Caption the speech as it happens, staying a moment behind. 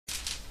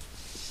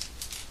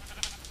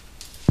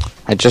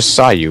I just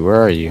saw you.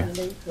 Where are you?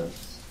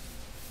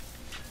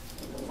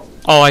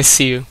 Oh, I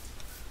see you.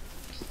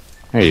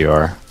 There you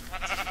are.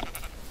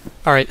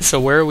 Alright, so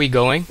where are we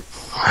going?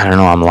 I don't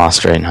know. I'm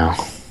lost right now.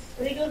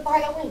 What are you doing for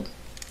Halloween?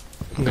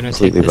 I'm gonna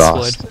take Completely this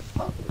lost. wood.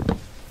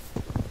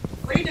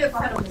 What are you doing for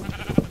Halloween?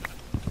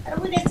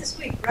 Halloween is this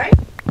week, right?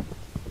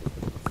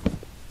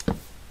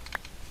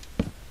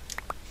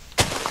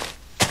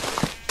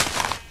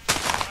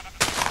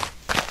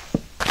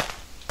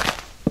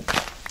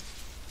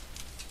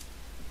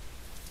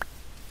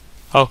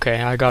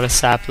 Okay, I got a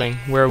sapling.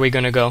 Where are we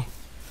gonna go?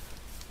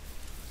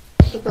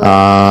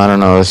 I don't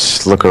know.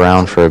 Let's look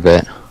around for a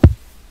bit.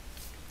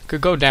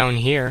 Could go down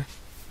here.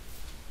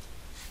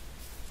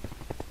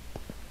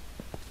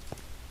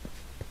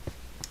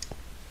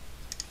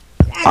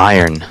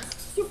 Iron.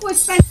 You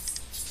boys spend.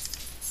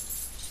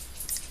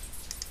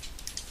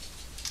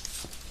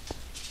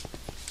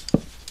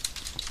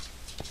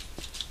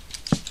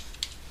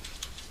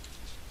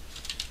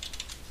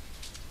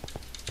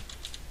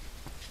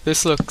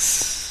 This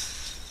looks...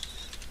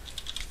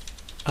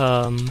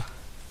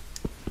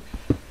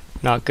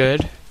 not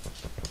good.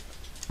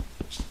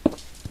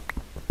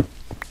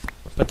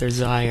 But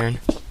there's iron.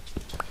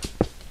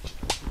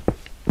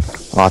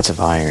 Lots of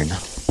iron.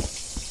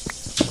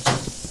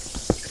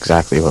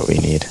 Exactly what we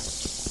need.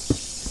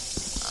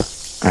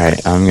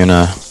 Alright, I'm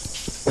gonna...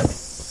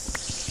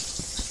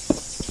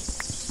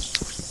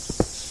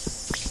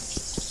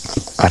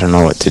 I don't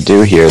know what to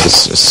do here.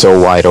 This is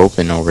so wide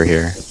open over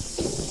here.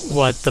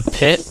 What, the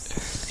pit?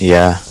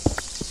 Yeah,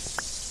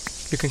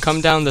 You can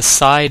come down the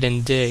side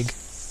and dig.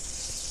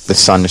 the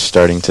sun is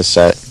starting to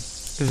set.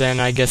 Then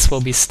I guess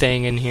we'll be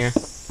staying in here.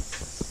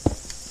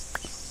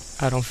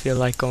 I don't feel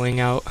like going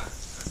out.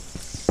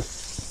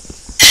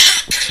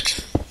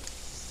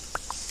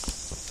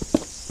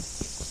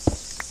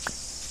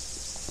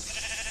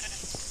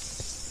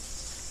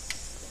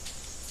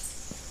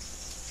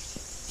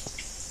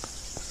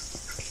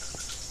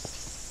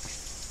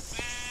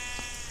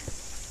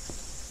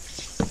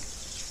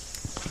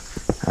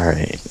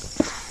 Alright.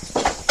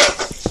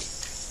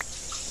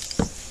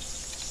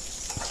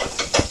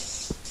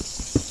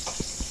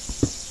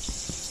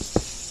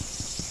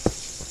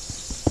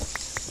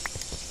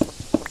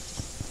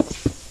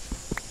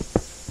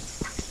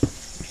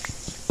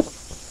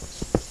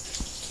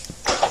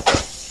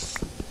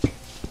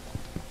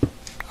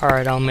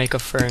 Alright, I'll make a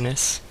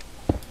furnace.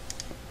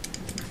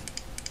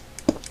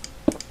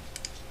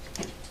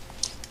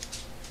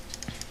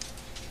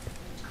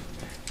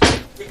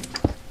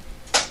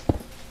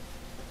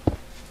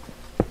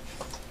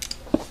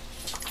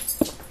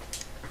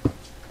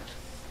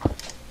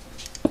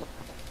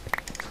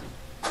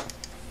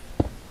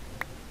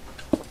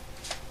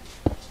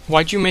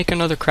 Why'd you make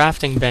another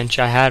crafting bench?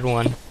 I had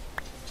one.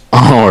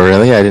 Oh,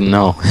 really? I didn't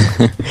know.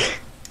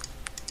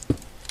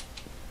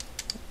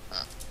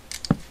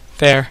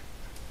 There.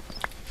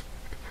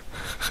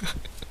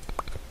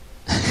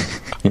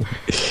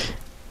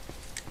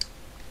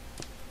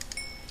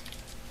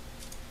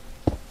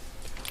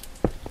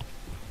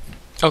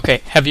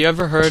 Okay, have you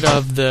ever heard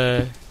of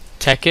the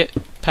Tech-It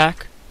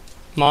pack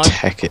mod?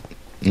 Heck it.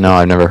 No,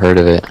 I've never heard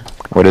of it.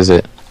 What is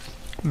it?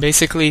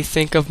 Basically,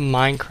 think of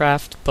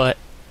Minecraft, but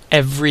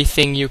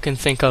everything you can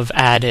think of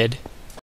added.